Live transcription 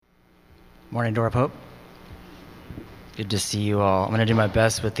Morning, Dora Pope. Good to see you all. I'm going to do my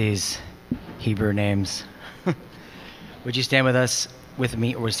best with these Hebrew names. Would you stand with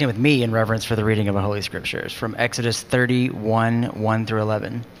me in reverence for the reading of the Holy Scriptures from Exodus 31, 1 through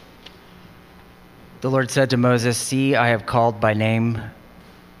 11. The Lord said to Moses, "See, I have called by name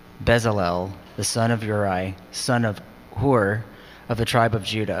Bezalel, the son of Uri, son of Hur, of the tribe of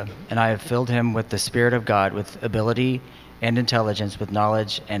Judah, and I have filled him with the Spirit of God, with ability and intelligence, with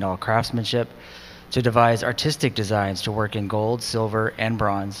knowledge and all craftsmanship, to devise artistic designs, to work in gold, silver, and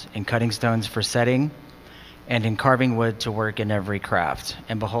bronze, in cutting stones for setting, and in carving wood, to work in every craft.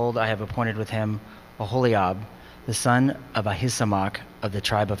 And behold, I have appointed with him Oholiab, the son of Ahisamach, of the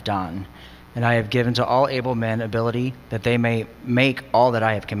tribe of Dan. And I have given to all able men ability, that they may make all that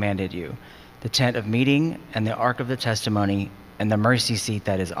I have commanded you, the tent of meeting, and the ark of the testimony, and the mercy seat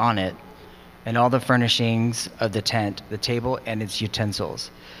that is on it, and all the furnishings of the tent, the table and its utensils,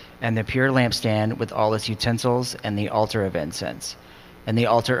 and the pure lampstand with all its utensils, and the altar of incense, and the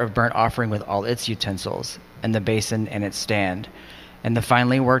altar of burnt offering with all its utensils, and the basin and its stand, and the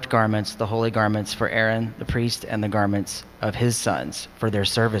finely worked garments, the holy garments for Aaron the priest, and the garments of his sons for their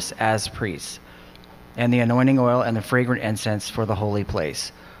service as priests, and the anointing oil and the fragrant incense for the holy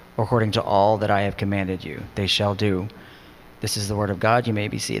place, according to all that I have commanded you, they shall do." This is the word of God. You may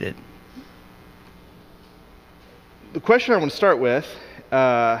be seated. The question I want to start with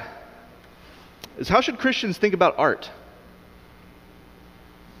is, how should Christians think about art?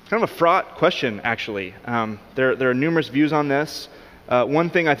 Kind of a fraught question, actually. There are numerous views on this. One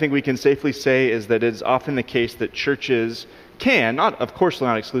thing I think we can safely say is that it is often the case that churches can, of course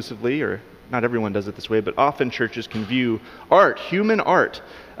not exclusively, or not everyone does it this way, but often churches can view art, human art,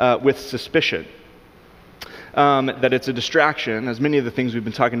 with suspicion. That it's a distraction, as many of the things we've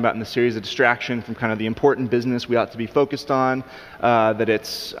been talking about in the series, a distraction from kind of the important business we ought to be focused on, that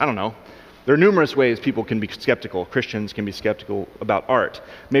it's, there are numerous ways people can be skeptical, Christians can be skeptical about art.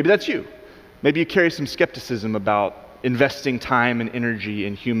 Maybe that's you. Maybe you carry some skepticism about investing time and energy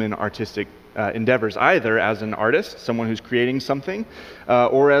in human artistic endeavors, either as an artist, someone who's creating something,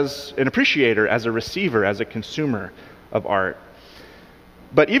 or as an appreciator, as a receiver, as a consumer of art.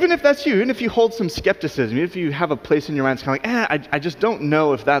 But even if that's you, even if you hold some skepticism, even if you have a place in your mind that's kind of like, I just don't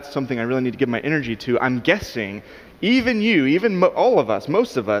know if that's something I really need to give my energy to, I'm guessing even you, all of us,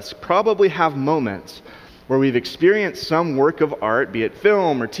 most of us, probably have moments where we've experienced some work of art, be it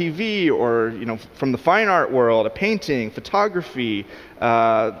film or TV or, from the fine art world, a painting, photography,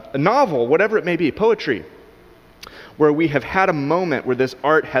 a novel, whatever it may be, poetry, where we have had a moment where this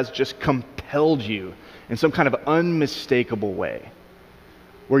art has just compelled you in some kind of unmistakable way,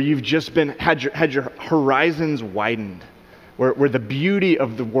 where you've just had your horizons widened, where the beauty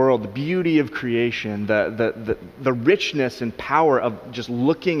of the world, the beauty of creation, the richness and power of just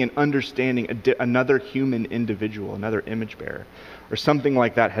looking and understanding another human individual, another image bearer, or something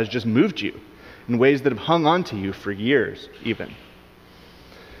like that has just moved you in ways that have hung on to you for years even.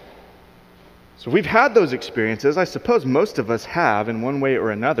 So we've had those experiences. I suppose most of us have in one way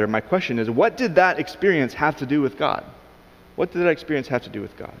or another. My question is, what did that experience have to do with God? What did that experience have to do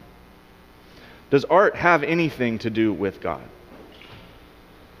with God? Does art have anything to do with God?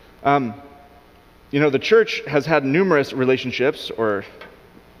 The church has had numerous relationships,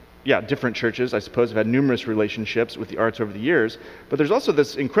 different churches, I suppose, have had numerous relationships with the arts over the years, but there's also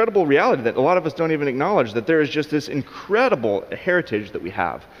this incredible reality that a lot of us don't even acknowledge, that there is just this incredible heritage that we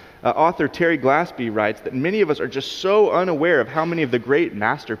have. Author Terry Glaspie writes that many of us are just so unaware of how many of the great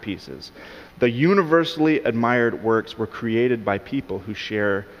masterpieces, the universally admired works, were created by people who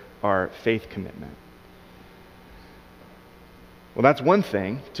share our faith commitment. Well, that's one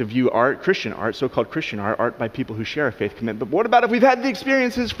thing, to view art, Christian art, so-called Christian art by people who share our faith commitment. But what about if we've had the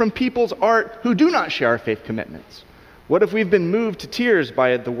experiences from people's art who do not share our faith commitments? What if we've been moved to tears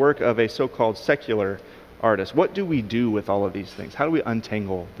by the work of a so-called secular artist? What do we do with all of these things? How do we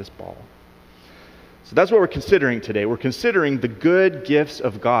untangle this ball? So that's what we're considering today. We're considering the good gifts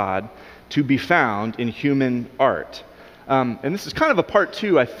of God to be found in human art. And this is kind of a part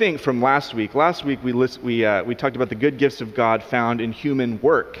two, I think, from last week. Last week we talked about the good gifts of God found in human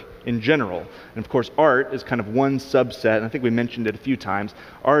work in general. And of course, art is kind of one subset, and I think we mentioned it a few times.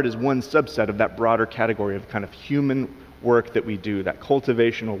 Art is one subset of that broader category of kind of human work that we do, that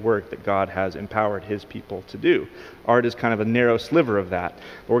cultivational work that God has empowered his people to do. Art is kind of a narrow sliver of that.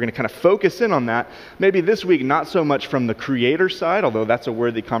 But we're going to kind of focus in on that. Maybe this week, not so much from the creator side, although that's a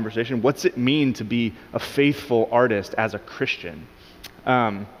worthy conversation. What's it mean to be a faithful artist as a Christian?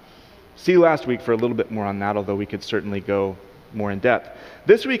 See last week for a little bit more on that, although we could certainly go more in depth.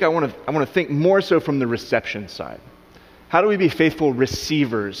 This week, I want to think more so from the reception side. How do we be faithful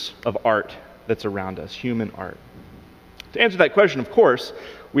receivers of art that's around us, human art? To answer that question, of course,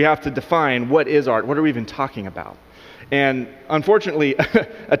 we have to define what is art. What are we even talking about? And unfortunately,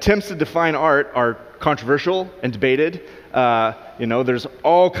 attempts to define art are controversial and debated. There's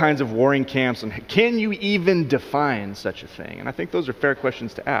all kinds of warring camps on can you even define such a thing? And I think those are fair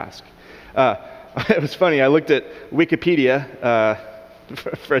questions to ask. It was funny, I looked at Wikipedia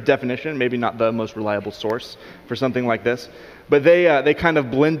for a definition, maybe not the most reliable source for something like this, but they kind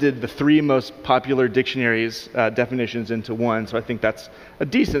of blended the three most popular dictionaries definitions into one, so I think that's a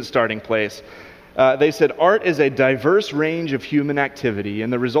decent starting place. They said, art is a diverse range of human activity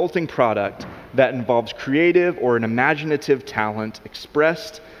and the resulting product that involves creative or an imaginative talent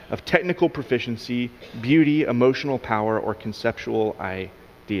expressed of technical proficiency, beauty, emotional power, or conceptual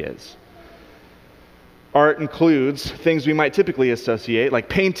ideas. Art includes things we might typically associate, like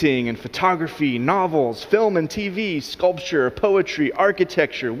painting and photography, novels, film and TV, sculpture, poetry,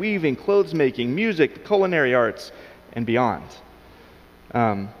 architecture, weaving, clothes making, music, culinary arts, and beyond.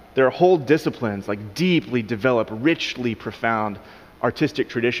 There are whole disciplines, like deeply developed, richly profound artistic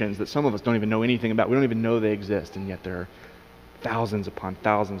traditions that some of us don't even know anything about. We don't even know they exist, and yet there are thousands upon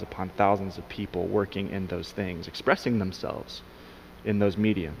thousands upon thousands of people working in those things, expressing themselves in those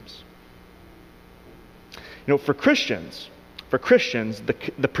mediums. For Christians,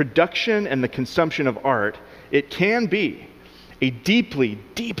 the production and the consumption of art, it can be a deeply,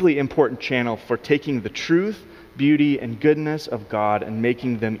 deeply important channel for taking the truth, beauty, and goodness of God and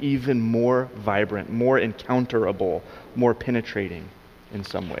making them even more vibrant, more encounterable, more penetrating in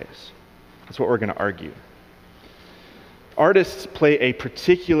some ways. That's what we're going to argue. Artists play a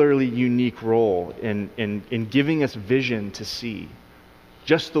particularly unique role in giving us vision to see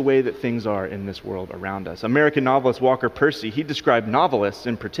just the way that things are in this world around us. American novelist Walker Percy, he described novelists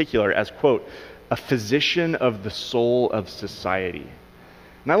in particular as, quote, a physician of the soul of society.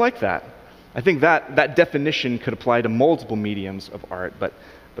 And I like that. I think that definition could apply to multiple mediums of art, but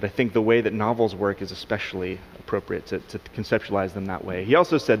I think the way that novels work is especially appropriate to conceptualize them that way. He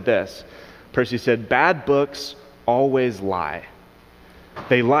also said this. Percy said, bad books always lie.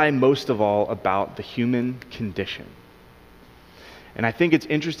 They lie most of all about the human condition. And I think it's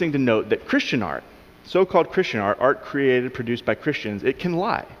interesting to note that Christian art, so-called Christian art created, produced by Christians, it can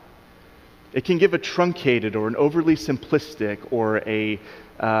lie. It can give a truncated or an overly simplistic or a,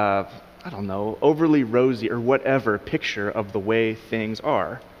 overly rosy or whatever picture of the way things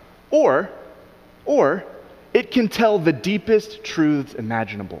are. Or it can tell the deepest truths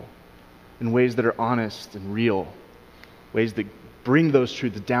imaginable in ways that are honest and real, ways that bring those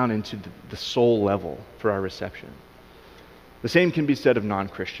truths down into the soul level for our reception. The same can be said of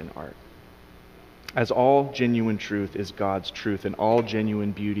non-Christian art. As all genuine truth is God's truth, and all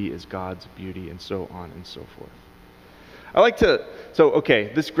genuine beauty is God's beauty, and so on and so forth.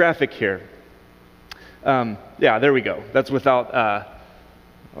 This graphic here. There we go. That's without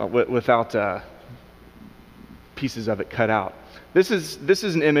pieces of it cut out. This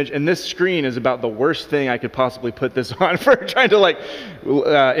is an image, and this screen is about the worst thing I could possibly put this on for trying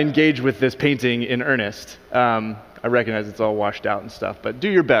to engage with this painting in earnest. I recognize it's all washed out and stuff, but do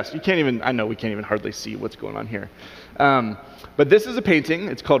your best. I know we can't even hardly see what's going on here. But this is a painting.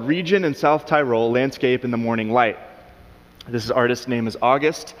 It's called Region in South Tyrol, Landscape in the Morning Light. This artist's name is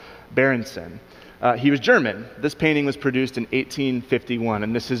August Berenson. He was German. This painting was produced in 1851,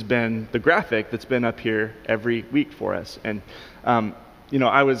 and this has been the graphic that's been up here every week for us. And,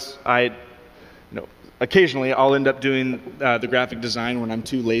 occasionally I'll end up doing the graphic design when I'm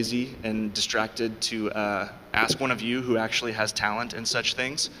too lazy and distracted to ask one of you who actually has talent in such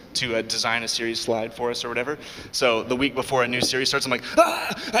things to design a series slide for us or whatever. So the week before a new series starts, I'm like,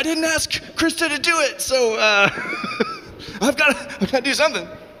 I didn't ask Krista to do it, so I've got to do something.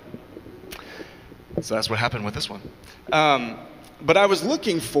 So that's what happened with this one. But I was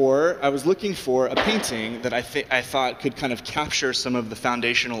looking for a painting that I thought could kind of capture some of the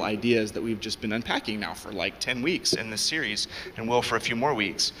foundational ideas that we've just been unpacking now for like 10 weeks in this series, and will for a few more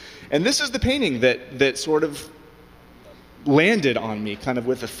weeks. And this is the painting that sort of landed on me kind of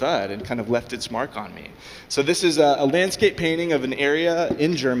with a thud and kind of left its mark on me. So this is a landscape painting of an area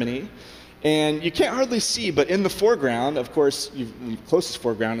in Germany. And you can't hardly see, but in the foreground, of course, the closest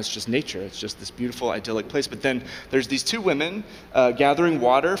foreground is just nature. It's just this beautiful, idyllic place. But then there's these two women gathering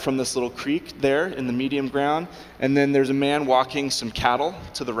water from this little creek there in the medium ground. And then there's a man walking some cattle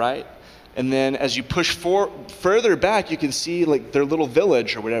to the right. And then as you push further back, you can see like their little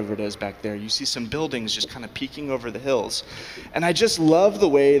village or whatever it is back there. You see some buildings just kind of peeking over the hills. And I just love the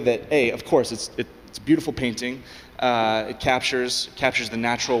way that, of course, It's a beautiful painting. It captures the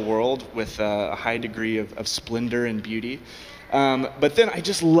natural world with a high degree of splendor and beauty. But then I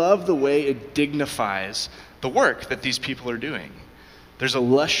just love the way it dignifies the work that these people are doing. There's a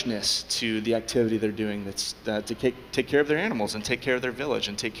lushness to the activity they're doing that's to take care of their animals and take care of their village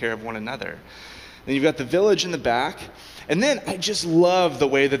and take care of one another. Then you've got the village in the back. And then I just love the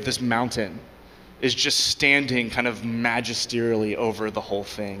way that this mountain is just standing kind of magisterially over the whole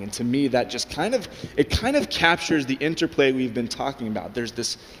thing. And to me, that just kind of captures the interplay we've been talking about. There's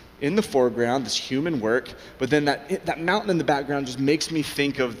this, in the foreground, this human work, but then that mountain in the background just makes me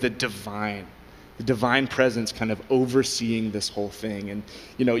think of the divine presence kind of overseeing this whole thing. And,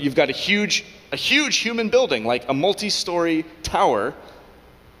 you've got a huge human building, like a multi-story tower,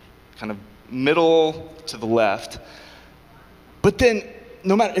 kind of middle to the left. But then,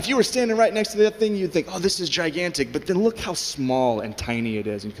 no matter, if you were standing right next to that thing, you'd think, oh, this is gigantic. But then look how small and tiny it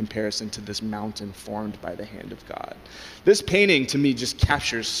is in comparison to this mountain formed by the hand of God. This painting, to me, just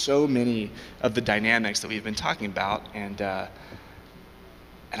captures so many of the dynamics that we've been talking about. And I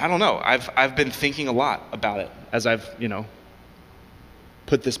don't know, I've been thinking a lot about it as I've,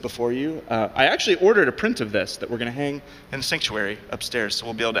 put this before you. I actually ordered a print of this that we're going to hang in the sanctuary upstairs, so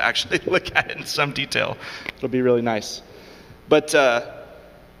we'll be able to actually look at it in some detail. It'll be really nice. But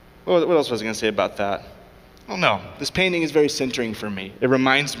what else was I going to say about that? Well, no. This painting is very centering for me. It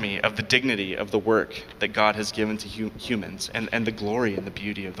reminds me of the dignity of the work that God has given to humans and the glory and the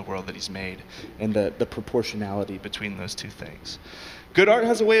beauty of the world that he's made and the proportionality between those two things. Good art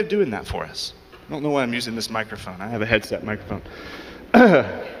has a way of doing that for us. I don't know why I'm using this microphone. I have a headset microphone.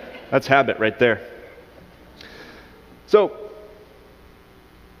 That's habit right there. So,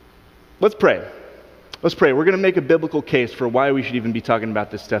 let's pray. Let's pray. We're going to make a biblical case for why we should even be talking about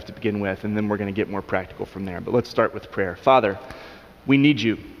this stuff to begin with, and then we're going to get more practical from there. But let's start with prayer. Father, we need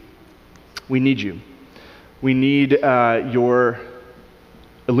you. We need you. We need your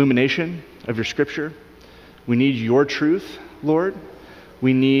illumination of your scripture. We need your truth, Lord.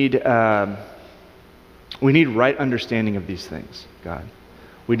 We need right understanding of these things, God.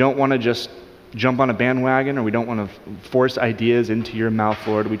 We don't want to just jump on a bandwagon, or we don't want to force ideas into your mouth,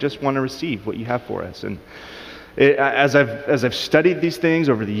 Lord. We just want to receive what you have for us. And as I've studied these things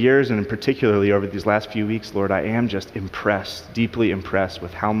over the years, and particularly over these last few weeks, Lord, I am just impressed, deeply impressed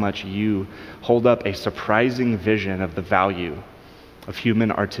with how much you hold up a surprising vision of the value of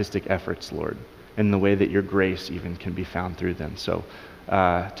human artistic efforts, Lord, and the way that your grace even can be found through them. So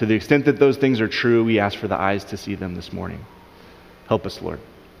to the extent that those things are true, we ask for the eyes to see them this morning. Help us, Lord.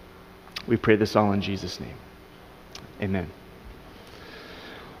 We pray this all in Jesus' name. Amen.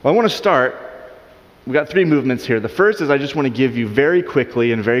 Well, I want to start. We've got three movements here. The first is I just want to give you very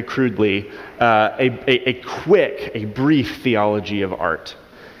quickly and very crudely a brief theology of art.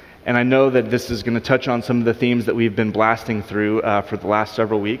 And I know that this is going to touch on some of the themes that we've been blasting through for the last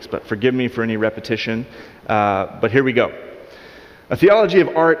several weeks, but forgive me for any repetition. But here we go. A theology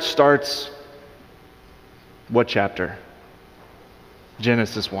of art starts, what chapter?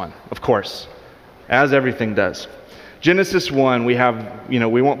 Genesis 1, of course, as everything does. Genesis 1, we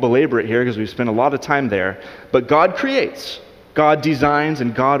won't belabor it here because we've spent a lot of time there, but God creates, God designs,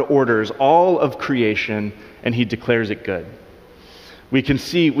 and God orders all of creation, and he declares it good. We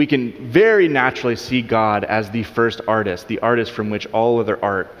can very naturally see God as the first artist, the artist from which all other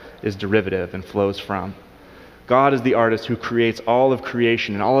art is derivative and flows from. God is the artist who creates all of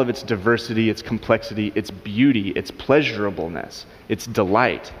creation and all of its diversity, its complexity, its beauty, its pleasurableness, its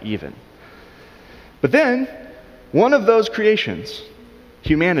delight even. But then, one of those creations,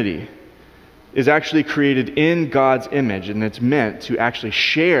 humanity, is actually created in God's image, and it's meant to actually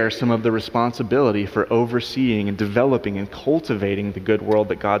share some of the responsibility for overseeing and developing and cultivating the good world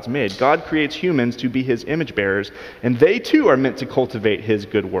that God's made. God creates humans to be his image bearers, and they too are meant to cultivate his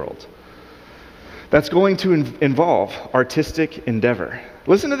good world. That's going to involve artistic endeavor.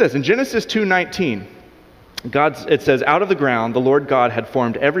 Listen to this. In Genesis 2:19, it says, "Out of the ground the Lord God had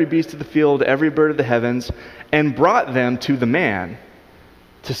formed every beast of the field, every bird of the heavens, and brought them to the man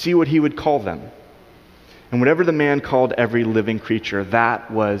to see what he would call them. And whatever the man called every living creature, that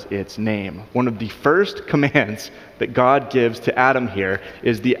was its name." One of the first commands that God gives to Adam here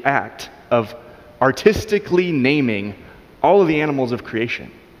is the act of artistically naming all of the animals of creation.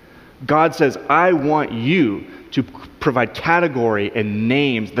 God says, I want you to provide category and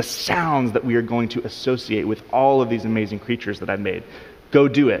names, the sounds that we are going to associate with all of these amazing creatures that I've made. Go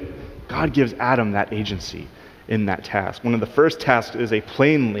do it. God gives Adam that agency in that task. One of the first tasks is a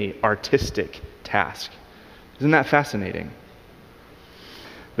plainly artistic task. Isn't that fascinating?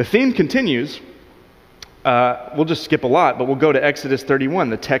 The theme continues We'll just skip a lot, but we'll go to Exodus 31,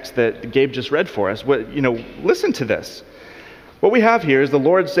 the text that Gabe just read for us. Listen to this. What we have here is the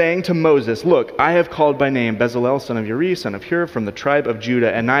Lord saying to Moses, "Look, I have called by name Bezalel, son of Uri, son of Hur, from the tribe of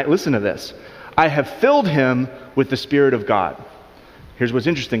Judah, and listen to this, I have filled him with the Spirit of God." Here's what's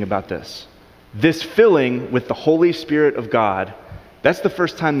interesting about this. This filling with the Holy Spirit of God, that's the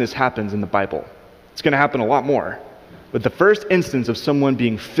first time this happens in the Bible. It's going to happen a lot more. But the first instance of someone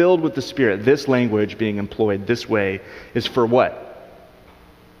being filled with the Spirit, this language being employed this way, is for what?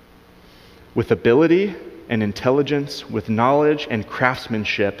 With ability and intelligence, with knowledge and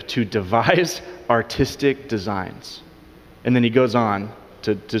craftsmanship to devise artistic designs. And then he goes on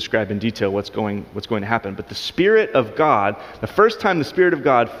to describe in detail what's going to happen. But the Spirit of God, the first time the Spirit of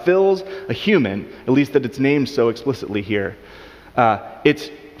God fills a human, at least that it's named so explicitly here, it's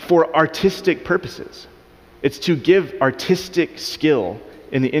for artistic purposes. It's to give artistic skill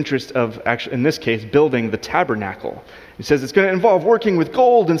in the interest of, actually, in this case, building the tabernacle. He says it's going to involve working with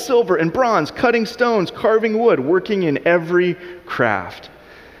gold and silver and bronze, cutting stones, carving wood, working in every craft.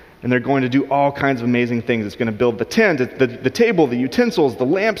 And they're going to do all kinds of amazing things. It's going to build the tent, the table, the utensils, the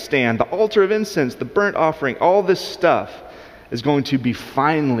lampstand, the altar of incense, the burnt offering. All this stuff is going to be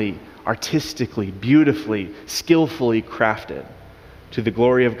finely, artistically, beautifully, skillfully crafted to the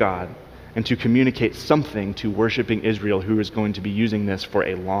glory of God, and to communicate something to worshiping Israel, who is going to be using this for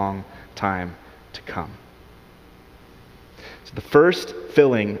a long time to come. So the first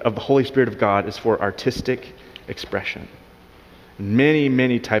filling of the Holy Spirit of God is for artistic expression. Many,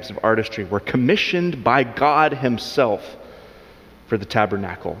 many types of artistry were commissioned by God himself for the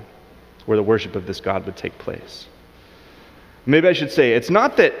tabernacle, where the worship of this God would take place. Maybe I should say, it's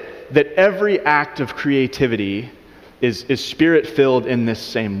not that every act of creativity is Spirit-filled in this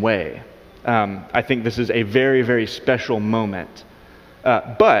same way. I think this is a very, very special moment.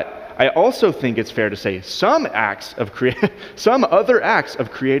 But I also think it's fair to say some other acts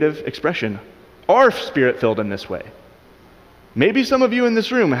of creative expression are Spirit-filled in this way. Maybe some of you in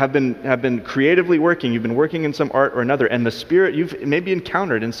this room have been creatively working. You've been working in some art or another, and the Spirit you've maybe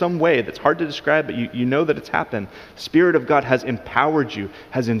encountered in some way that's hard to describe, but you know that it's happened. The Spirit of God has empowered you,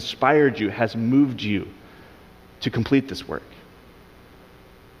 has inspired you, has moved you to complete this work.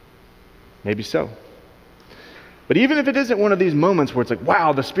 Maybe so. But even if it isn't one of these moments where it's like,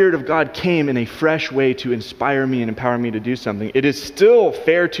 wow, the Spirit of God came in a fresh way to inspire me and empower me to do something, it is still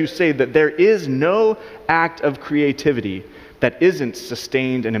fair to say that there is no act of creativity that isn't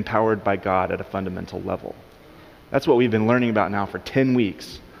sustained and empowered by God at a fundamental level. That's what we've been learning about now for 10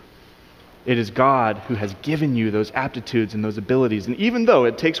 weeks. It is God who has given you those aptitudes and those abilities. And even though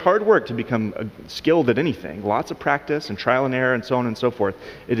it takes hard work to become skilled at anything, lots of practice and trial and error and so on and so forth,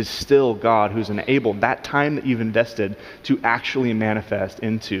 it is still God who's enabled that time that you've invested to actually manifest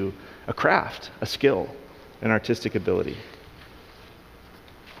into a craft, a skill, an artistic ability.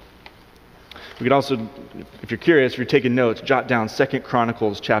 We could also, if you're curious, if you're taking notes, jot down 2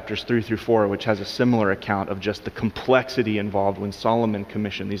 Chronicles chapters 3 through 4, which has a similar account of just the complexity involved when Solomon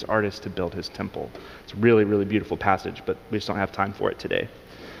commissioned these artists to build his temple. It's a really, really beautiful passage, but we just don't have time for it today.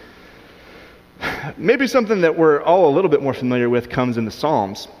 Maybe something that we're all a little bit more familiar with comes in the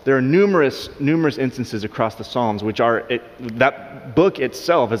Psalms. There are numerous instances across the Psalms, which are, that book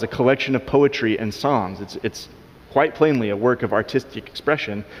itself is a collection of poetry and songs. It's quite plainly a work of artistic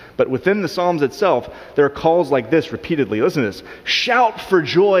expression. But within the Psalms itself, there are calls like this repeatedly. Listen to this. Shout for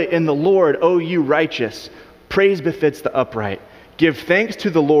joy in the Lord, O you righteous. Praise befits the upright. Give thanks to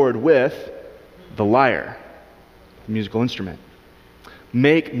the Lord with the lyre, the musical instrument.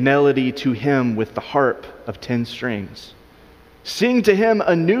 Make melody to him with the harp of 10 strings. Sing to him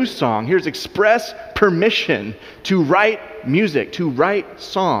a new song. Here's express permission to write music, to write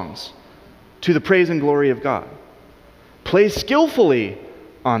songs to the praise and glory of God. Play skillfully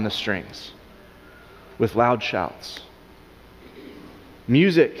on the strings with loud shouts.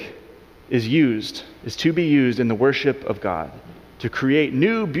 Music is to be used in the worship of God to create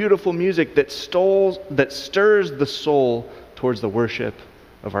new, beautiful music that stirs the soul towards the worship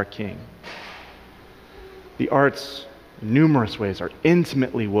of our King. The arts, in numerous ways, are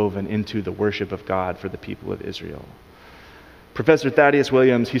intimately woven into the worship of God for the people of Israel. Professor Thaddeus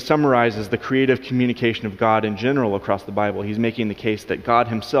Williams, he summarizes the creative communication of God in general across the Bible. He's making the case that God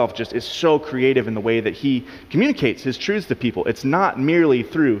himself just is so creative in the way that he communicates his truths to people. It's not merely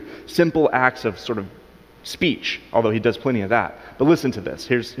through simple acts of sort of speech, although he does plenty of that. But listen to this.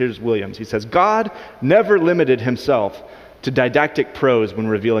 Here's Williams. He says, God never limited himself to didactic prose when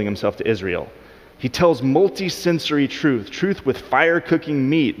revealing himself to Israel. He tells multi-sensory truth with fire cooking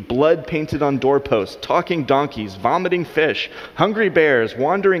meat, blood painted on doorposts, talking donkeys, vomiting fish, hungry bears,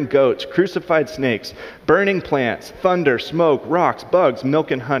 wandering goats, crucified snakes, burning plants, thunder, smoke, rocks, bugs, milk,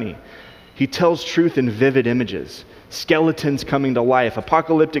 and honey. He tells truth in vivid images, skeletons coming to life,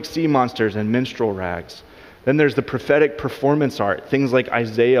 apocalyptic sea monsters, and minstrel rags. Then there's the prophetic performance art, things like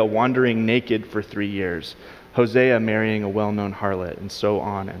Isaiah wandering naked for 3 years, Hosea marrying a well-known harlot, and so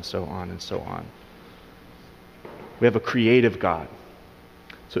on and so on and so on. We have a creative God,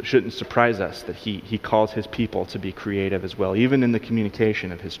 so it shouldn't surprise us that he calls his people to be creative as well, even in the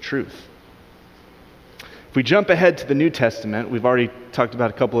communication of his truth. If we jump ahead to the New Testament, we've already talked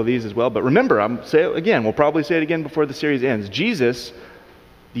about a couple of these as well, but remember, say it again, we'll probably say it again before the series ends. Jesus,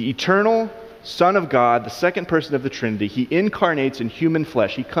 the eternal Son of God, the second person of the Trinity, he incarnates in human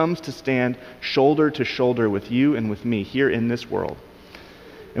flesh. He comes to stand shoulder to shoulder with you and with me here in this world.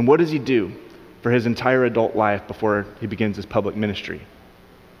 And what does he do for his entire adult life before he begins his public ministry?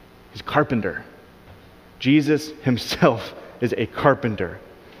 He's a carpenter. Jesus himself is a carpenter.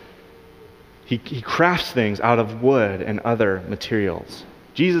 He crafts things out of wood and other materials.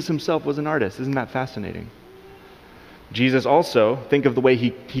 Jesus himself was an artist. Isn't that fascinating? Jesus also, think of the way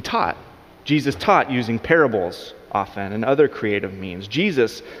he taught. Jesus taught using parables often and other creative means.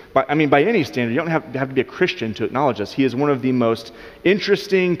 Jesus, by any standard, you don't have to be a Christian to acknowledge this. He is one of the most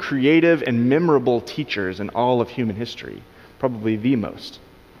interesting, creative, and memorable teachers in all of human history. Probably the most.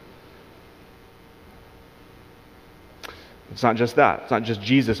 It's not just that. It's not just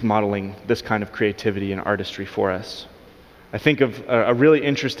Jesus modeling this kind of creativity and artistry for us. I think of a really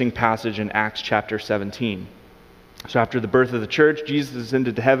interesting passage in Acts chapter 17. So after the birth of the church, Jesus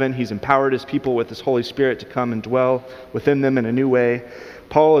ascended to heaven. He's empowered his people with his Holy Spirit to come and dwell within them in a new way.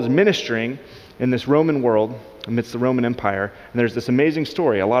 Paul is ministering in this Roman world, amidst the Roman Empire, and there's this amazing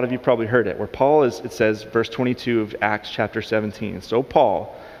story. A lot of you probably heard it, where Paul is, it says, verse 22 of Acts chapter 17. So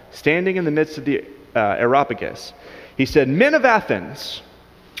Paul, standing in the midst of the Areopagus, he said, "Men of Athens,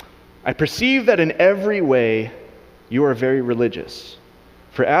 I perceive that in every way you are very religious.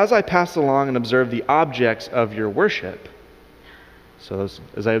 For as I passed along and observed the objects of your worship," so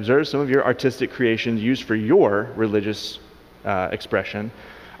as I observed some of your artistic creations used for your religious expression,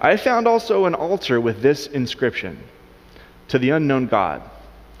 "I found also an altar with this inscription, to the unknown God.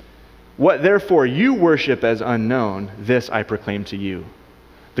 What therefore you worship as unknown, this I proclaim to you.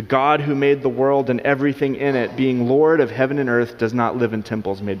 The God who made the world and everything in it, being Lord of heaven and earth, does not live in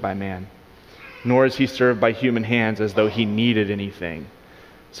temples made by man, nor is he served by human hands as though he needed anything,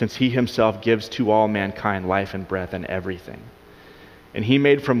 since he himself gives to all mankind life and breath and everything. And he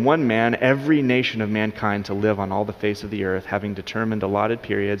made from one man every nation of mankind to live on all the face of the earth, having determined allotted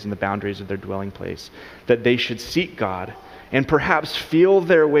periods and the boundaries of their dwelling place, that they should seek God and perhaps feel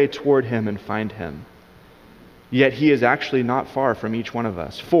their way toward him and find him. Yet he is actually not far from each one of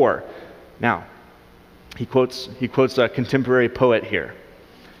us. For," now, he quotes a contemporary poet here,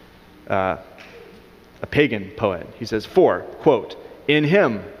 a pagan poet. He says, "For," quote, "in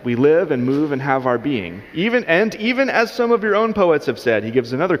him we live and move and have our being. Even as some of your own poets have said," he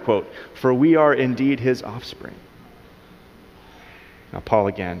gives another quote, "for we are indeed his offspring." Now Paul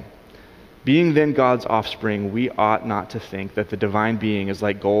again, "Being then God's offspring, we ought not to think that the divine being is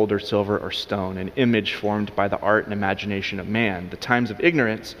like gold or silver or stone, an image formed by the art and imagination of man. The times of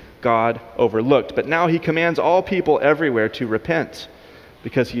ignorance God overlooked, but now he commands all people everywhere to repent,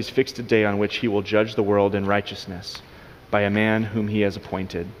 because he's fixed a day on which he will judge the world in righteousness by a man whom he has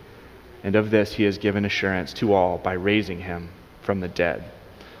appointed. And of this he has given assurance to all by raising him from the dead."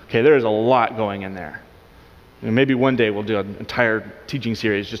 Okay, there is a lot going in there. And maybe one day we'll do an entire teaching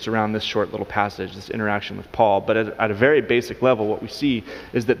series just around this short little passage, this interaction with Paul. But at a very basic level, what we see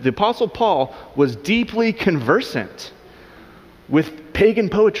is that the Apostle Paul was deeply conversant with pagan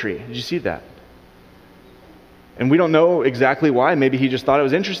poetry. Did you see that? And we don't know exactly why. Maybe he just thought it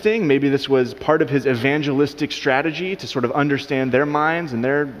was interesting. Maybe this was part of his evangelistic strategy to sort of understand their minds and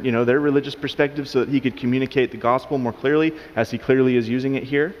their religious perspectives so that he could communicate the gospel more clearly, as he clearly is using it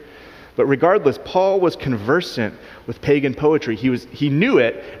here. But regardless, Paul was conversant with pagan poetry. He knew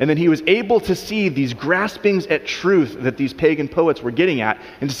it, and then he was able to see these graspings at truth that these pagan poets were getting at,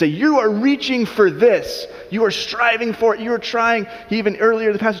 and to say, you are reaching for this. You are striving for it. You are trying. He even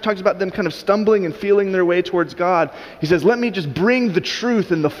earlier, the passage talks about them kind of stumbling and feeling their way towards God. He says, let me just bring the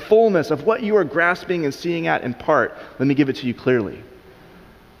truth and the fullness of what you are grasping and seeing at in part. Let me give it to you clearly.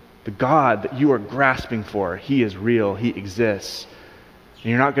 The God that you are grasping for, he is real. He exists. And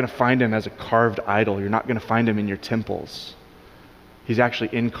you're not going to find him as a carved idol. You're not going to find him in your temples. He's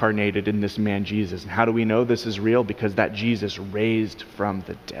actually incarnated in this man Jesus. And how do we know this is real? Because that Jesus raised from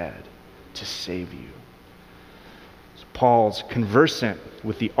the dead. to save you. So Paul's conversant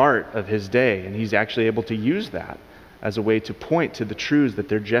with the art of his day, and he's actually able to use that as a way to point to the truths that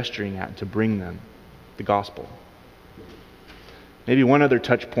they're gesturing at, to bring them the gospel. Maybe one other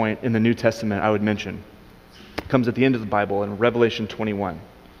touch point in the New Testament I would mention comes at the end of the Bible in Revelation 21.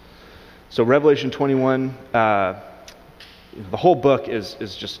 So Revelation 21, the whole book is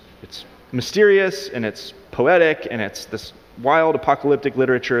just, it's mysterious and it's poetic and it's this wild apocalyptic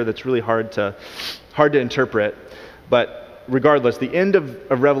literature that's really hard to interpret. But regardless, the end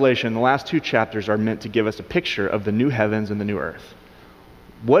of Revelation, the last two chapters are meant to give us a picture of the new heavens and the new earth.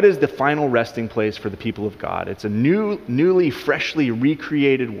 What is the final resting place for the people of God? It's a newly, freshly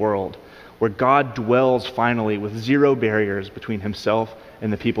recreated world where God dwells finally with zero barriers between himself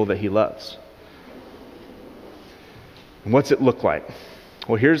and the people that he loves. And what's it look like?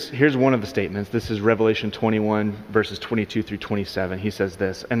 Well, here's one of the statements. This is Revelation 21, verses 22 through 27. He says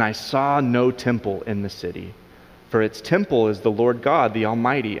this, "And I saw no temple in the city, for its temple is the Lord God, the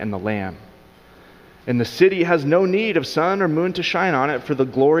Almighty, and the Lamb. And the city has no need of sun or moon to shine on it, for the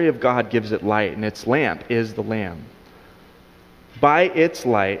glory of God gives it light, and its lamp is the Lamb. By its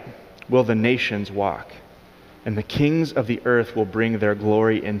light will the nations walk, and the kings of the earth will bring their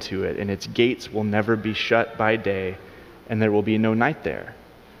glory into it, and its gates will never be shut by day, and there will be no night there.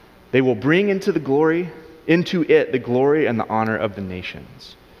 They will bring into it the glory and the honor of the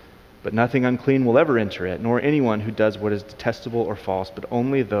nations. But nothing unclean will ever enter it, nor anyone who does what is detestable or false, but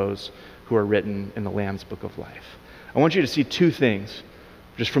only those who are written in the Lamb's book of life." I want you to see two things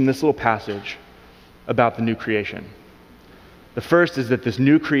just from this little passage about the new creation. The first is that this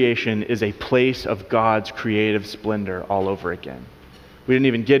new creation is a place of God's creative splendor all over again. We didn't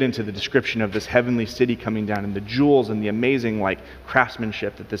even get into the description of this heavenly city coming down and the jewels and the amazing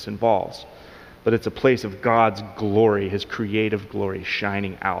craftsmanship that this involves. But it's a place of God's glory, his creative glory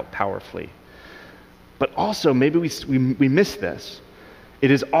shining out powerfully. But also, maybe we miss this. It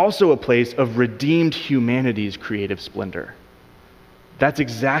is also a place of redeemed humanity's creative splendor. That's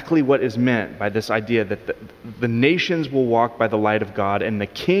exactly what is meant by this idea that the nations will walk by the light of God and the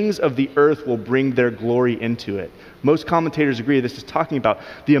kings of the earth will bring their glory into it. Most commentators agree this is talking about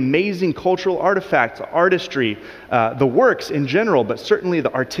the amazing cultural artifacts, artistry, the works in general, but certainly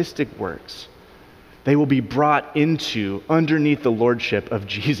the artistic works. They will be brought underneath the lordship of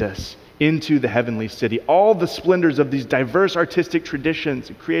Jesus, into the heavenly city. All the splendors of these diverse artistic traditions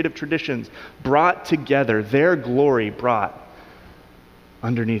and creative traditions brought together, their glory brought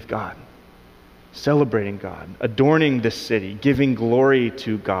underneath God, celebrating God, adorning this city, giving glory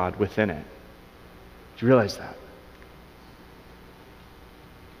to God within it. Do you realize that?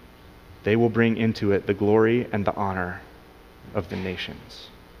 They will bring into it the glory and the honor of the nations.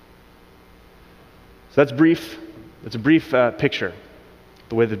 So that's brief. That's a brief picture,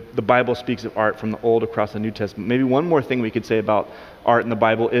 the way the Bible speaks of art from the Old across the New Testament. Maybe one more thing we could say about art in the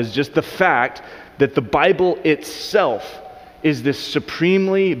Bible is just the fact that the Bible itself is this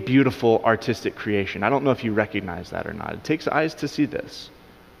supremely beautiful artistic creation. I don't know if you recognize that or not. It takes eyes to see this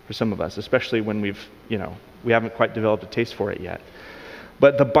for some of us, especially when we haven't quite developed a taste for it yet.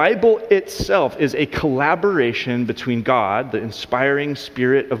 But the Bible itself is a collaboration between God, the inspiring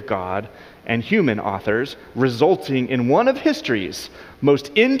Spirit of God, and human authors, resulting in one of history's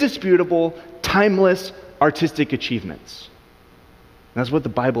most indisputable, timeless artistic achievements. And that's what the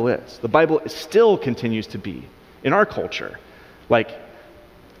Bible is. The Bible still continues to be, in our culture,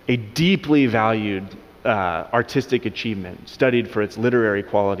 a deeply valued artistic achievement, studied for its literary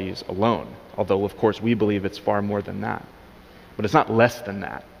qualities alone. Although, of course, we believe it's far more than that. But it's not less than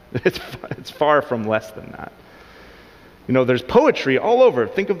that. It's far from less than that. There's poetry all over.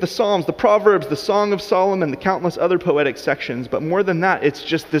 Think of the Psalms, the Proverbs, the Song of Solomon, the countless other poetic sections. But more than that, it's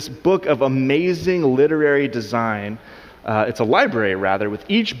just this book of amazing literary design. It's a library, rather, with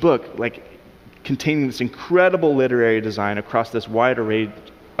each book containing this incredible literary design across this wide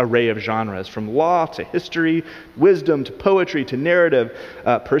array of genres, from law to history, wisdom to poetry to narrative,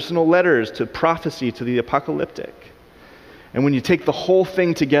 personal letters to prophecy to the apocalyptic. And when you take the whole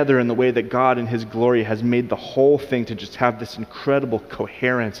thing together in the way that God in his glory has made the whole thing to just have this incredible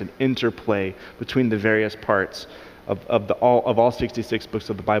coherence and interplay between the various parts of all 66 books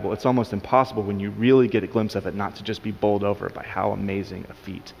of the Bible, it's almost impossible when you really get a glimpse of it not to just be bowled over by how amazing a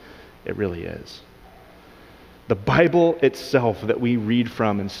feat it really is. The Bible itself that we read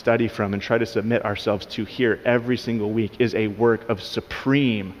from and study from and try to submit ourselves to here every single week is a work of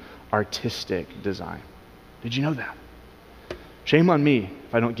supreme artistic design. Did you know that? Shame on me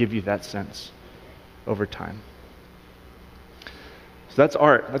if I don't give you that sense over time. So that's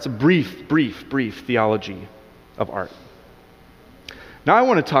art. That's a brief theology of art. Now I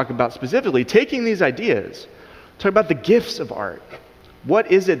want to talk about specifically taking these ideas, talk about the gifts of art.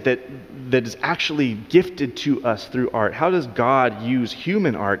 What is it that is actually gifted to us through art? How does God use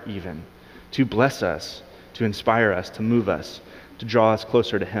human art even to bless us, to inspire us, to move us, to draw us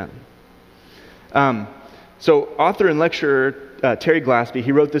closer to Him? So author and lecturer Terry Glaspie,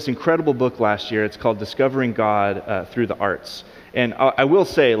 he wrote this incredible book last year. It's called Discovering God Through the Arts. And I will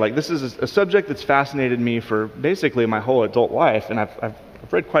say, like, this is a subject that's fascinated me for basically my whole adult life, and I've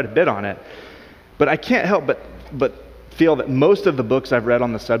read quite a bit on it. But I can't help but feel that most of the books I've read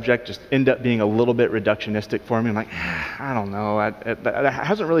on the subject just end up being a little bit reductionistic for me. I'm like, I don't know. It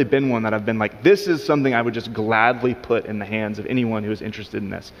hasn't really been one that I've been like, this is something I would just gladly put in the hands of anyone who is interested in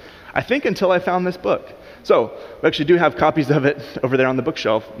this. I think until I found this book. So we actually do have copies of it over there on the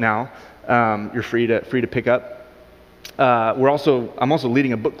bookshelf now. You're free to pick up. I'm also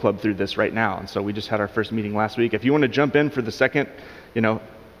leading a book club through this right now, and so we just had our first meeting last week. If you want to jump in for the second,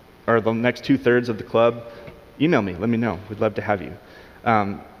 or the next 2/3 of the club, email me. Let me know. We'd love to have you.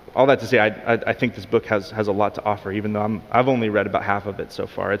 All that to say, I think this book has a lot to offer, even though I've only read about half of it so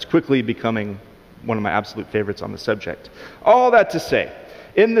far. It's quickly becoming one of my absolute favorites on the subject. All that to say,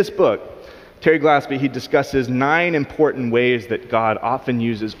 in this book, Terry Glaspie, he discusses 9 important ways that God often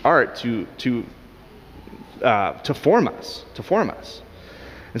uses art to form us.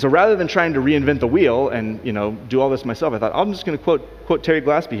 And so rather than trying to reinvent the wheel and do all this myself, I thought I'm just going to quote Terry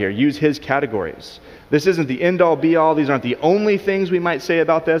Glaspie here, use his categories. This isn't the end-all be-all. These aren't the only things we might say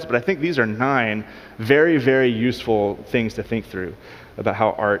about this, but I think these are 9 very, very useful things to think through about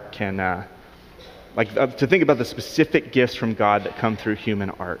how art can, to think about the specific gifts from God that come through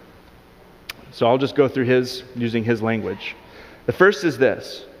human art. So I'll just go through using his language. The first is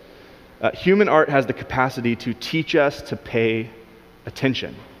this. Human art has the capacity to teach us to pay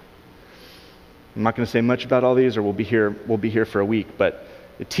attention. I'm not going to say much about all these, or we'll be here for a week, but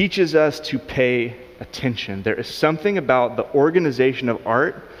it teaches us to pay attention. There is something about the organization of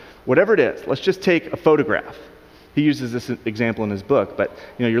art, whatever it is. Let's just take a photograph. He uses this example in his book, but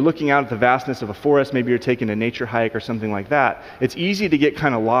you're looking out at the vastness of a forest, maybe you're taking a nature hike or something like that. It's easy to get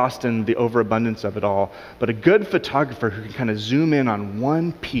kind of lost in the overabundance of it all, but a good photographer who can kind of zoom in on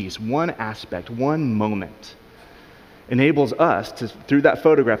one piece, one aspect, one moment, enables us through that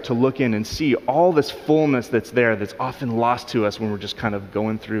photograph to look in and see all this fullness that's there that's often lost to us when we're just kind of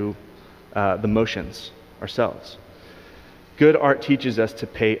going through the motions ourselves. Good art teaches us to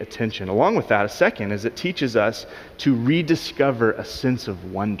pay attention. Along with that, a second is it teaches us to rediscover a sense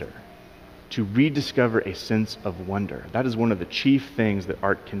of wonder. To rediscover a sense of wonder. That is one of the chief things that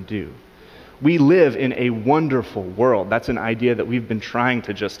art can do. We live in a wonderful world. That's an idea that we've been trying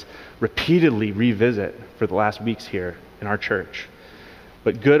to just repeatedly revisit for the last weeks here in our church.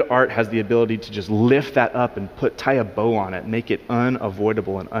 But good art has the ability to just lift that up and tie a bow on it, make it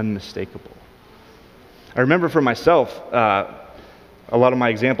unavoidable and unmistakable. I remember for myself, a lot of my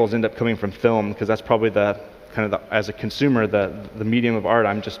examples end up coming from film, because that's probably as a consumer, the medium of art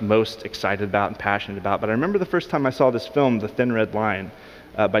I'm just most excited about and passionate about. But I remember the first time I saw this film, The Thin Red Line,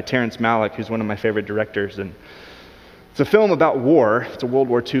 by Terrence Malick, who's one of my favorite directors. And it's a film about war. It's a World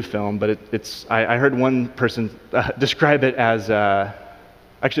War II film, but I heard one person describe it as,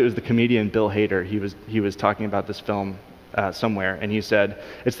 actually it was the comedian Bill Hader. He was talking about this film somewhere, and he said,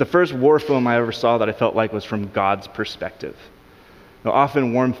 it's the first war film I ever saw that I felt like was from God's perspective. Now,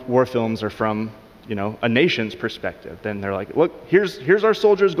 often war films are from a nation's perspective. Then they're like, look, here's our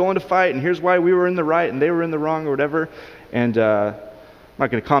soldiers going to fight, and here's why we were in the right and they were in the wrong or whatever. And I'm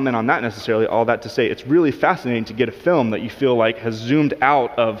not going to comment on that necessarily. All that to say, it's really fascinating to get a film that you feel like has zoomed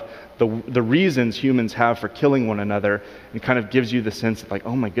out of the reasons humans have for killing one another, and kind of gives you the sense of like,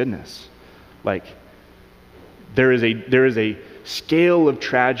 oh my goodness, like there is a scale of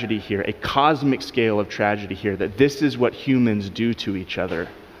tragedy here, a cosmic scale of tragedy here, that this is what humans do to each other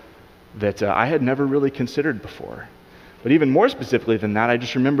that I had never really considered before. But even more specifically than that, I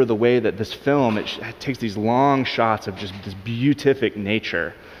just remember the way that this film, it takes these long shots of just this beatific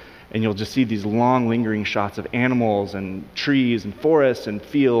nature, and you'll just see these long lingering shots of animals and trees and forests and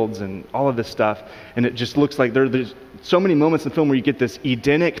fields and all of this stuff, and it just looks like there's so many moments in the film where you get this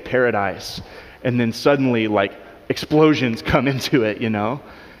Edenic paradise, and then suddenly like explosions come into it,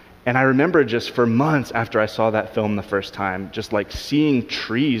 And I remember just for months after I saw that film the first time, just like seeing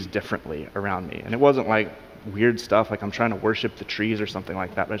trees differently around me. And it wasn't like weird stuff like I'm trying to worship the trees or something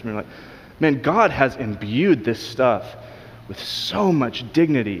like that, but I just remember like, man, God has imbued this stuff with so much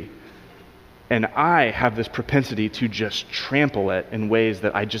dignity, and I have this propensity to just trample it in ways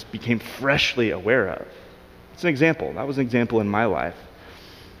that I just became freshly aware of. It's an example. That was an example in my life.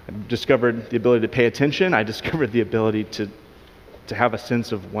 I discovered the ability to pay attention. I discovered the ability to to have a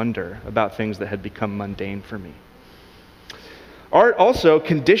sense of wonder about things that had become mundane for me. Art also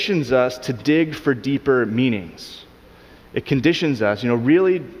conditions us to dig for deeper meanings. It conditions us.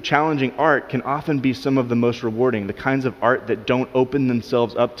 Really challenging art can often be some of the most rewarding, the kinds of art that don't open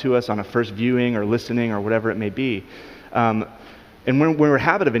themselves up to us on a first viewing or listening or whatever it may be. And when we're in a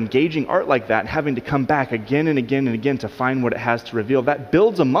habit of engaging art like that and having to come back again and again and again to find what it has to reveal, that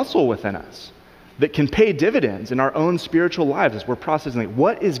builds a muscle within us that can pay dividends in our own spiritual lives as we're processing, like,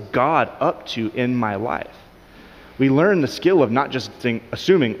 what is God up to in my life? We learn the skill of not just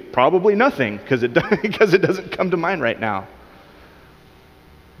assuming probably nothing because it doesn't come to mind right now.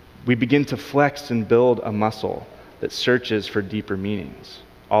 We begin to flex and build a muscle that searches for deeper meanings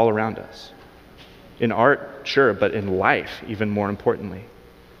all around us. In art, sure, but in life, even more importantly.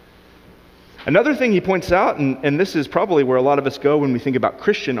 Another thing he points out, and this is probably where a lot of us go when we think about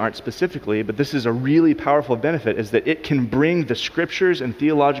Christian art specifically, but this is a really powerful benefit, is that it can bring the scriptures and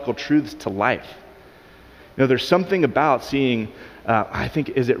theological truths to life. There's something about seeing, I think,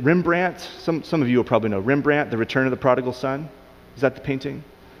 is it Rembrandt? Some of you will probably know Rembrandt, The Return of the Prodigal Son. Is that the painting?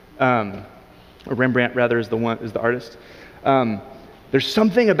 Or Rembrandt, rather, is the artist. There's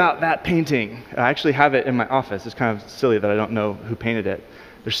something about that painting. I actually have it in my office. It's kind of silly that I don't know who painted it.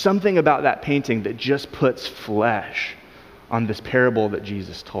 There's something about that painting that just puts flesh on this parable that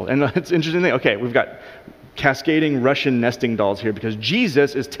Jesus told. And it's an interesting thing. Okay, we've got cascading Russian nesting dolls here because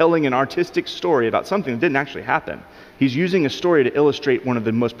Jesus is telling an artistic story about something that didn't actually happen. He's using a story to illustrate one of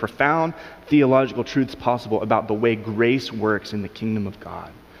the most profound theological truths possible about the way grace works in the kingdom of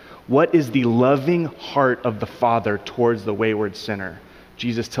God. What is the loving heart of the Father towards the wayward sinner?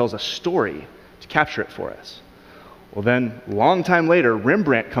 Jesus tells a story to capture it for us. Well then, a long time later,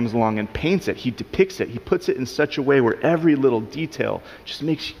 Rembrandt comes along and paints it. He depicts it. He puts it in such a way where every little detail just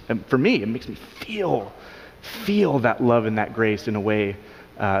makes, for me, it makes me feel that love and that grace in a way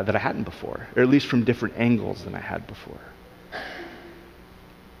that I hadn't before, or at least from different angles than I had before.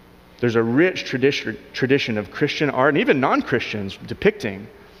 There's a rich tradition of Christian art, and even non-Christians, depicting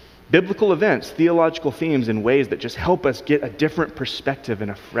biblical events, theological themes in ways that just help us get a different perspective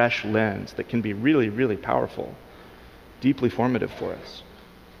and a fresh lens that can be really, really powerful, deeply formative for us.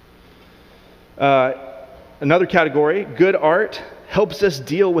 Another category, good art helps us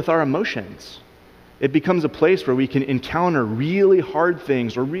deal with our emotions. It becomes a place where we can encounter really hard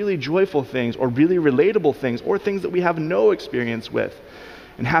things or really joyful things or really relatable things or things that we have no experience with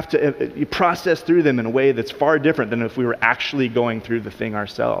and have to process through them in a way that's far different than if we were actually going through the thing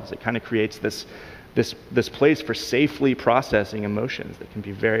ourselves. It kind of creates this place for safely processing emotions that can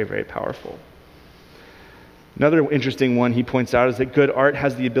be very, very powerful. Another interesting one he points out is that good art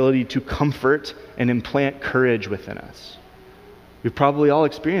has the ability to comfort and implant courage within us. We've probably all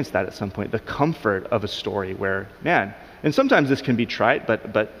experienced that at some point, the comfort of a story where, man, and sometimes this can be trite, but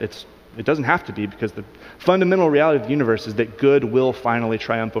it doesn't have to be, because the fundamental reality of the universe is that good will finally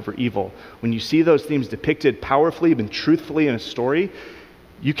triumph over evil. When you see those themes depicted powerfully and truthfully in a story,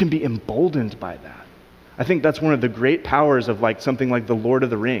 you can be emboldened by that. I think that's one of the great powers of something like The Lord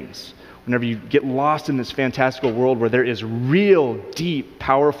of the Rings. Whenever you get lost in this fantastical world where there is real, deep,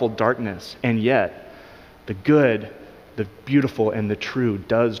 powerful darkness, and yet the good, the beautiful, and the true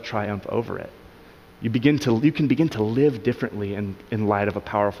does triumph over it. You can begin to live differently in light of a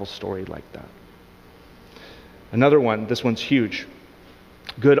powerful story like that. Another one, this one's huge.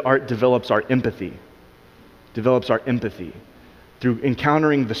 Good art develops our empathy. Through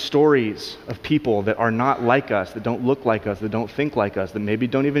encountering the stories of people that are not like us, that don't look like us, that don't think like us, that maybe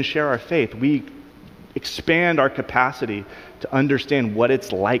don't even share our faith. We expand our capacity to understand what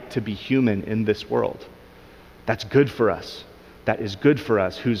it's like to be human in this world. That's good for us. That is good for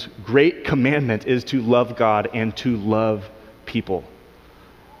us, whose great commandment is to love God and to love people.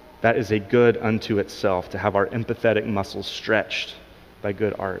 That is a good unto itself, to have our empathetic muscles stretched by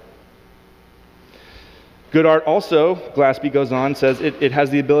good art. Good art also, Glaspie goes on, says it has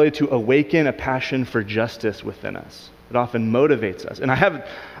the ability to awaken a passion for justice within us. It often motivates us. And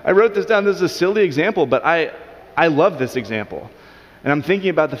I wrote this down. This is a silly example, but I love this example. And I'm thinking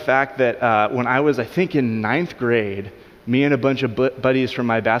about the fact that when I was, I think, in 9th grade, me and a bunch of buddies from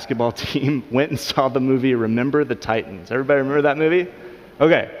my basketball team went and saw the movie Remember the Titans. Everybody remember that movie?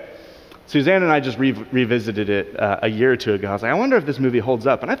 Okay. Suzanne and I just revisited it a year or two ago. I was like, I wonder if this movie holds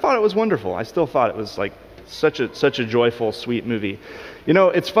up. And I thought it was wonderful. I still thought it was such a joyful, sweet movie.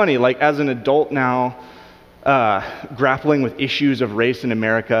 It's funny, as an adult now, grappling with issues of race in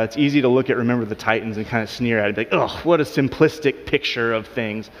America, it's easy to look at Remember the Titans and kind of sneer at it, like, oh, what a simplistic picture of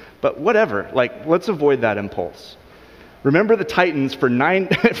things. But whatever, let's avoid that impulse. Remember the Titans for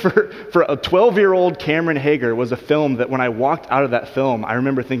a 12-year-old Cameron Heger was a film that when I walked out of that film, I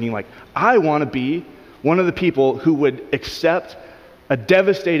remember thinking like, I want to be one of the people who would accept a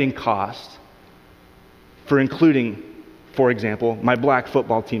devastating cost for including, for example, my black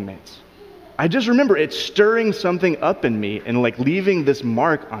football teammates. I just remember it stirring something up in me and like leaving this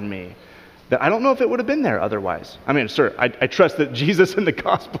mark on me that I don't know if it would have been there otherwise. I mean, sure, I trust that Jesus and the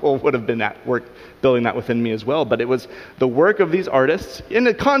gospel would have been at work building that within me as well, but it was the work of these artists in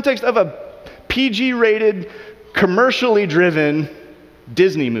the context of a PG-rated, commercially driven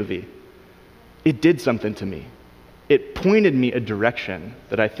Disney movie. It did something to me. It pointed me a direction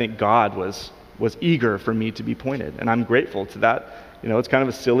that I think God was eager for me to be pointed, and I'm grateful to that. You know, it's kind of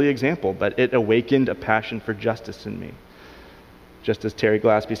a silly example, but it awakened a passion for justice in me, just as Terry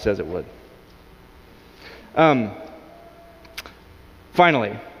Glaspie says it would.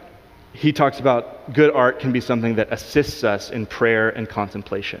 Finally, he talks about good art can be something that assists us in prayer and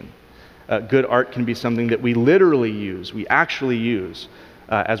contemplation. Good art can be something that we literally use, we actually use,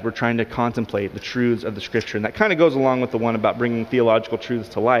 as we're trying to contemplate the truths of the Scripture. And that kind of goes along with the one about bringing theological truths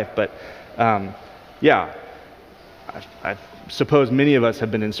to life. But I suppose many of us have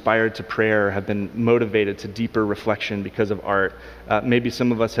been inspired to prayer, have been motivated to deeper reflection because of art. Maybe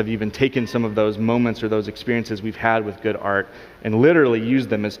some of us have even taken some of those moments or those experiences we've had with good art and literally used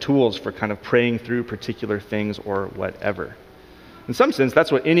them as tools for kind of praying through particular things or whatever. In some sense,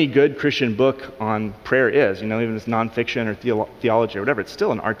 that's what any good Christian book on prayer is. You know, even if it's nonfiction or theology or whatever, it's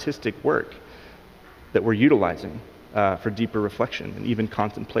still an artistic work that we're utilizing for deeper reflection and even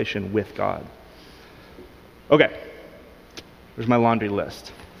contemplation with God. Okay. There's my laundry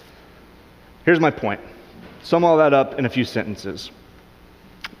list. Here's my point. Sum all that up in a few sentences.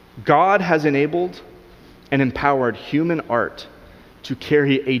 God has enabled and empowered human art to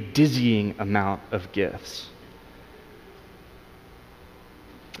carry a dizzying amount of gifts.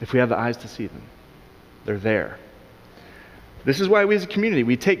 If we have the eyes to see them, they're there. This is why we as a community,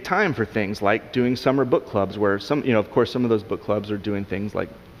 we take time for things like doing summer book clubs where of course some of those book clubs are doing things like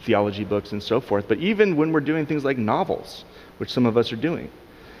theology books and so forth, but even when we're doing things like novels, which some of us are doing,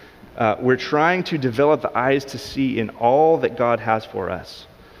 we're trying to develop the eyes to see in all that God has for us.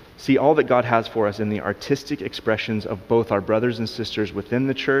 See all that God has for us in the artistic expressions of both our brothers and sisters within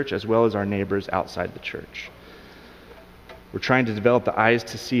the church as well as our neighbors outside the church. We're trying to develop the eyes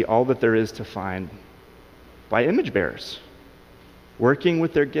to see all that there is to find by image bearers, working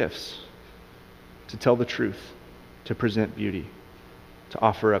with their gifts to tell the truth, to present beauty, to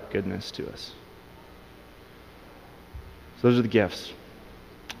offer up goodness to us. So those are the gifts.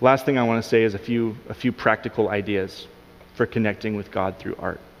 Last thing I want to say is a few practical ideas for connecting with God through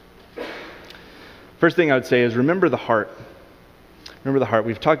art. First thing I would say is remember the heart. Remember the heart.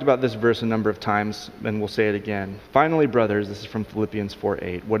 We've talked about this verse a number of times, and we'll say it again. Finally, brothers, this is from Philippians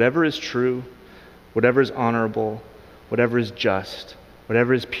 4:8. Whatever is true, whatever is honorable, whatever is just,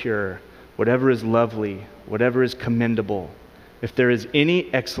 whatever is pure, whatever is lovely, whatever is commendable, if there is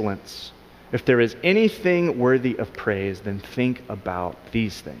any excellence, if there is anything worthy of praise, then think about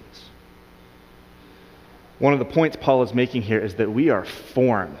these things. One of the points Paul is making here is that we are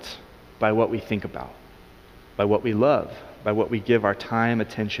formed by what we think about, by what we love, by what we give our time,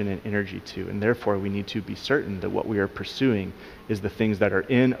 attention, and energy to. And therefore, we need to be certain that what we are pursuing is the things that are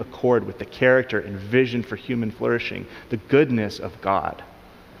in accord with the character and vision for human flourishing, the goodness of God.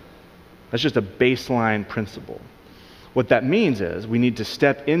 That's just a baseline principle. What that means is we need to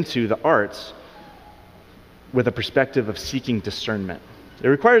step into the arts with a perspective of seeking discernment. It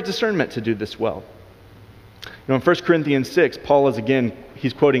requires discernment to do this well. In 1 Corinthians 6, Paul is again,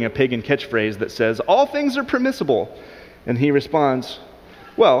 he's quoting a pagan catchphrase that says, all things are permissible. And he responds,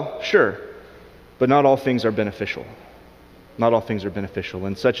 well, sure, but not all things are beneficial. Not all things are beneficial,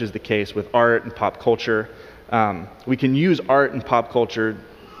 and such is the case with art and pop culture. We can use art and pop culture,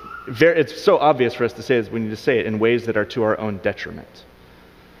 it's so obvious for us to say this, we need to say it in ways that are to our own detriment.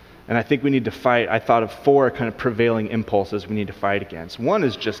 And I think we need to fight, I thought of 4 kind of prevailing impulses we need to fight against. One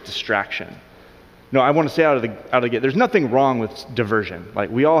is just distraction. No, I want to say out of the gate, there's nothing wrong with diversion. Like,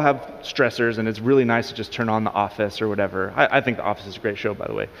 we all have stressors, and it's really nice to just turn on The Office or whatever. I think The Office is a great show, by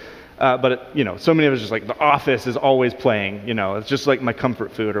the way. But so many of us just like, The Office is always playing. It's just like my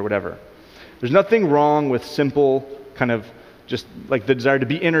comfort food or whatever. There's nothing wrong with simple kind of just like the desire to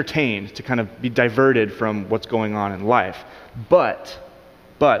be entertained, to kind of be diverted from what's going on in life. But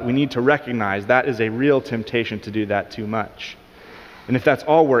we need to recognize that is a real temptation to do that too much. And if that's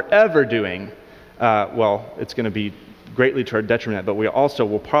all we're ever doing, it's going to be greatly to our detriment, but we also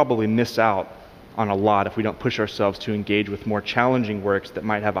will probably miss out on a lot if we don't push ourselves to engage with more challenging works that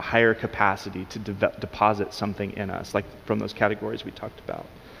might have a higher capacity to deposit something in us, like from those categories we talked about.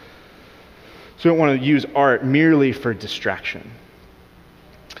 So we don't want to use art merely for distraction.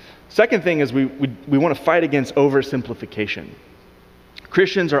 Second thing is we want to fight against oversimplification.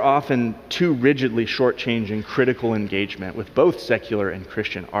 Christians are often too rigidly shortchanging critical engagement with both secular and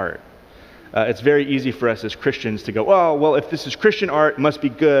Christian art. It's very easy for us as Christians to go, oh, well, if this is Christian art, it must be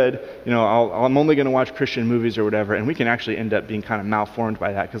good. I'm only going to watch Christian movies or whatever. And we can actually end up being kind of malformed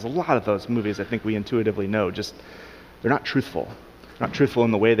by that, because a lot of those movies, I think we intuitively know, they're not truthful. They're not truthful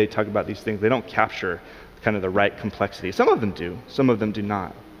in the way they talk about these things. They don't capture kind of the right complexity. Some of them do. Some of them do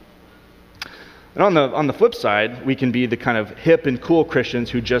not. And on the flip side, we can be the kind of hip and cool Christians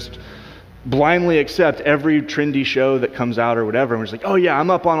who just blindly accept every trendy show that comes out or whatever, and we're just like, oh yeah,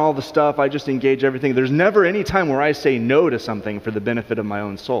 I'm up on all the stuff, I just engage everything. There's never any time where I say no to something for the benefit of my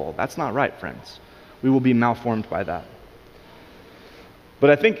own soul. That's not right, friends. We will be malformed by that.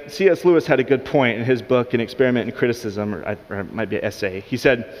 But I think C.S. Lewis had a good point in his book, An Experiment in Criticism, or it might be an essay. He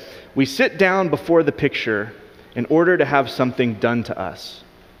said, we sit down before the picture in order to have something done to us,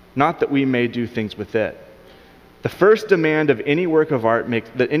 not that we may do things with it. The first demand of any work of art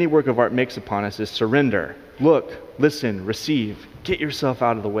makes upon us is surrender. Look, listen, receive. Get yourself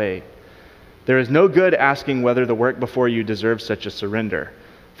out of the way. There is no good asking whether the work before you deserves such a surrender,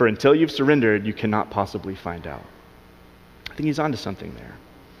 for until you've surrendered, you cannot possibly find out. I think he's onto something there.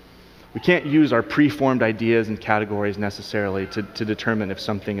 We can't use our preformed ideas and categories necessarily to determine if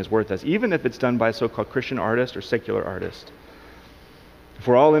something is worth us, even if it's done by a so-called Christian artist or secular artist. If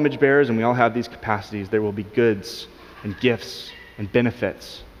we're all image bearers and we all have these capacities, there will be goods and gifts and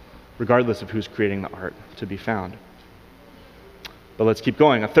benefits, regardless of who's creating the art, to be found. But let's keep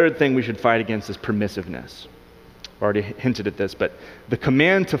going. A third thing we should fight against is permissiveness. I've already hinted at this, but the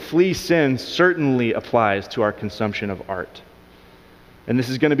command to flee sin certainly applies to our consumption of art. And this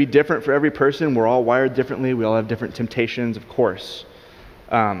is going to be different for every person. We're all wired differently. We all have different temptations, of course.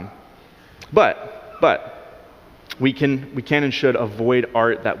 But we can and should avoid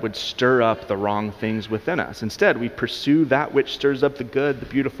art that would stir up the wrong things within us. Instead, we pursue that which stirs up the good, the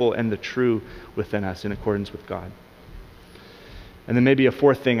beautiful, and the true within us in accordance with God. And then maybe a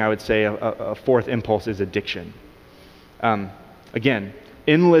fourth thing I would say, a fourth impulse is addiction. Again,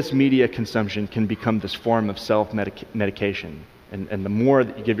 endless media consumption can become this form of self-medication. And the more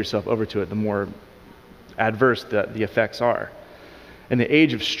that you give yourself over to it, the more adverse the effects are. And the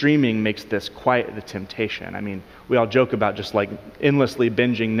age of streaming makes this quite the temptation. I mean, we all joke about just like endlessly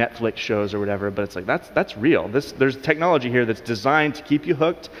binging Netflix shows or whatever, but it's like that's real. There's technology here that's designed to keep you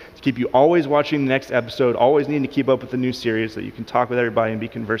hooked, to keep you always watching the next episode, always needing to keep up with the new series so that you can talk with everybody and be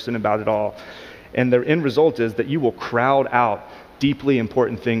conversant about it all. And the end result is that you will crowd out deeply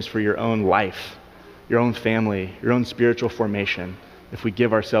important things for your own life, your own family, your own spiritual formation, if we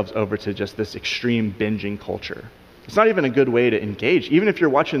give ourselves over to just this extreme binging culture. It's not even a good way to engage. Even if you're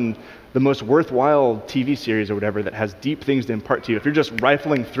watching the most worthwhile TV series or whatever that has deep things to impart to you, if you're just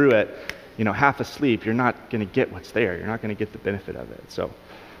rifling through it, half asleep, you're not going to get what's there. You're not going to get the benefit of it. So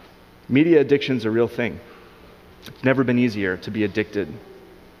media addiction's a real thing. It's never been easier to be addicted.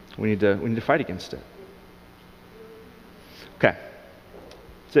 We need to fight against it. Okay.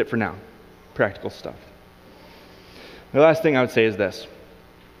 That's it for now. Practical stuff. The last thing I would say is this.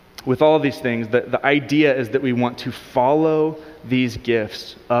 With all of these things, the idea is that we want to follow these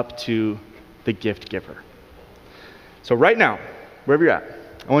gifts up to the gift giver. So right now, wherever you're at,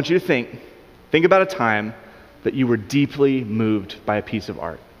 I want you to think about a time that you were deeply moved by a piece of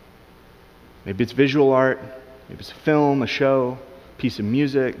art. Maybe it's visual art, maybe it's a film, a show, a piece of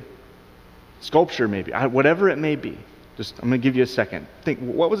music, sculpture maybe, whatever it may be. I'm going to give you a second. Think,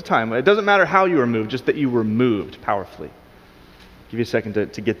 what was the time? It doesn't matter how you were moved, just that you were moved powerfully. Give you a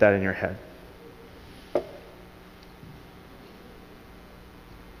second to get that in your head.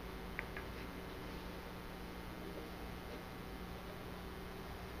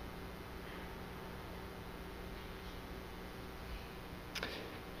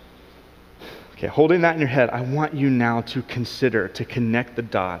 Okay, holding that in your head, I want you now to consider, to connect the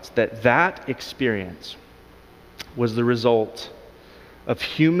dots, that experience was the result of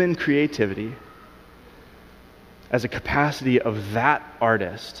human creativity as a capacity of that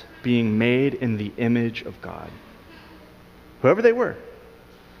artist being made in the image of God. Whoever they were.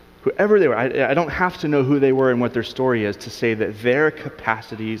 I don't have to know who they were and what their story is to say that their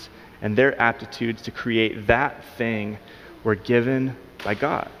capacities and their aptitudes to create that thing were given by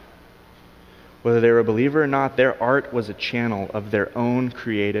God. Whether they were a believer or not, their art was a channel of their own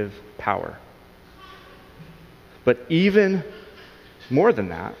creative power. But even more than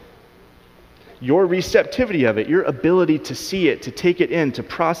that, your receptivity of it, your ability to see it, to take it in, to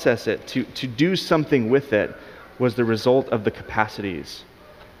process it, to do something with it, was the result of the capacities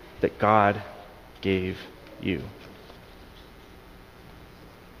that God gave you.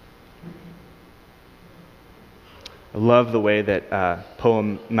 I love the way that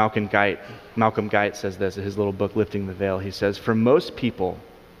poem Malcolm Guite says this in his little book, Lifting the Veil. He says, for most people,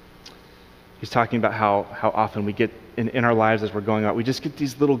 he's talking about how often we get in our lives as we're going out, we just get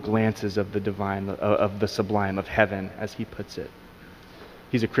these little glances of the divine, of the sublime, of heaven, as he puts it.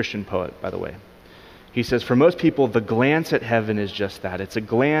 He's a Christian poet, by the way. He says, for most people, the glance at heaven is just that. It's a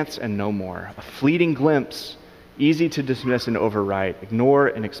glance and no more. A fleeting glimpse, easy to dismiss and override, ignore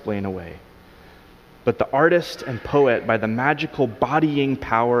and explain away. But the artist and poet, by the magical bodying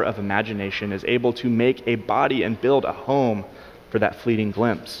power of imagination, is able to make a body and build a home for that fleeting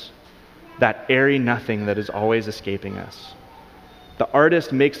glimpse, that airy nothing that is always escaping us. The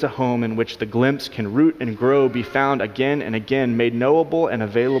artist makes a home in which the glimpse can root and grow, be found again and again, made knowable and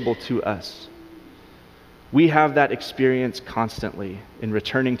available to us. We have that experience constantly in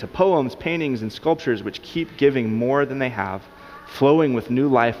returning to poems, paintings, and sculptures which keep giving more than they have, flowing with new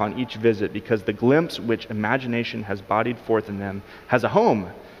life on each visit, because the glimpse which imagination has bodied forth in them has a home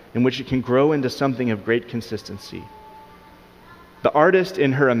in which it can grow into something of great consistency. The artist,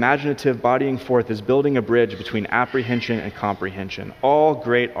 in her imaginative bodying forth, is building a bridge between apprehension and comprehension. All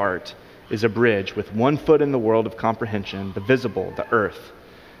great art is a bridge with one foot in the world of comprehension, the visible, the earth,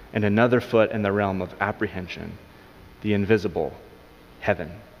 and another foot in the realm of apprehension, the invisible, heaven.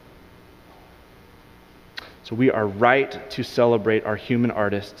 So we are right to celebrate our human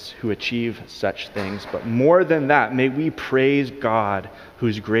artists who achieve such things, but more than that, may we praise God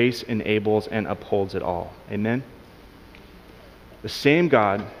whose grace enables and upholds it all. Amen? The same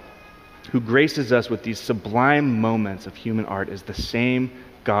God who graces us with these sublime moments of human art is the same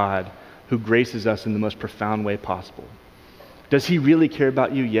God who graces us in the most profound way possible. Does he really care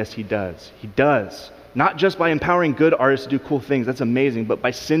about you? Yes, he does. He does. Not just by empowering good artists to do cool things, that's amazing, but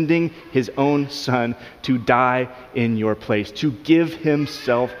by sending his own son to die in your place, to give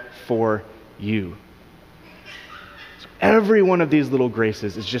himself for you. So every one of these little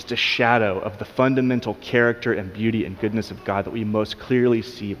graces is just a shadow of the fundamental character and beauty and goodness of God that we most clearly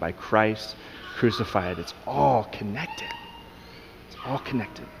see by Christ crucified. It's all connected. It's all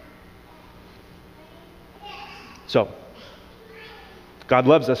connected. So, God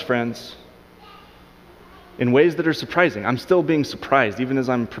loves us, friends, in ways that are surprising. I'm still being surprised, even as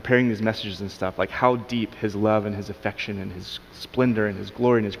I'm preparing these messages and stuff, like how deep his love and his affection and his splendor and his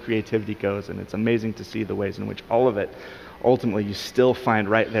glory and his creativity goes. And it's amazing to see the ways in which all of it, ultimately, you still find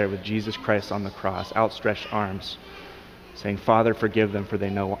right there with Jesus Christ on the cross, outstretched arms, saying, Father, forgive them, for they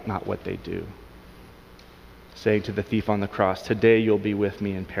know not what they do. Saying to the thief on the cross, today you'll be with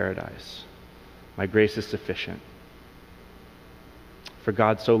me in paradise. My grace is sufficient. For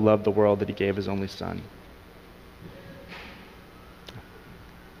God so loved the world that he gave his only Son.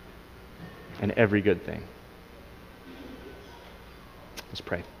 And every good thing. Let's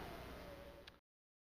pray.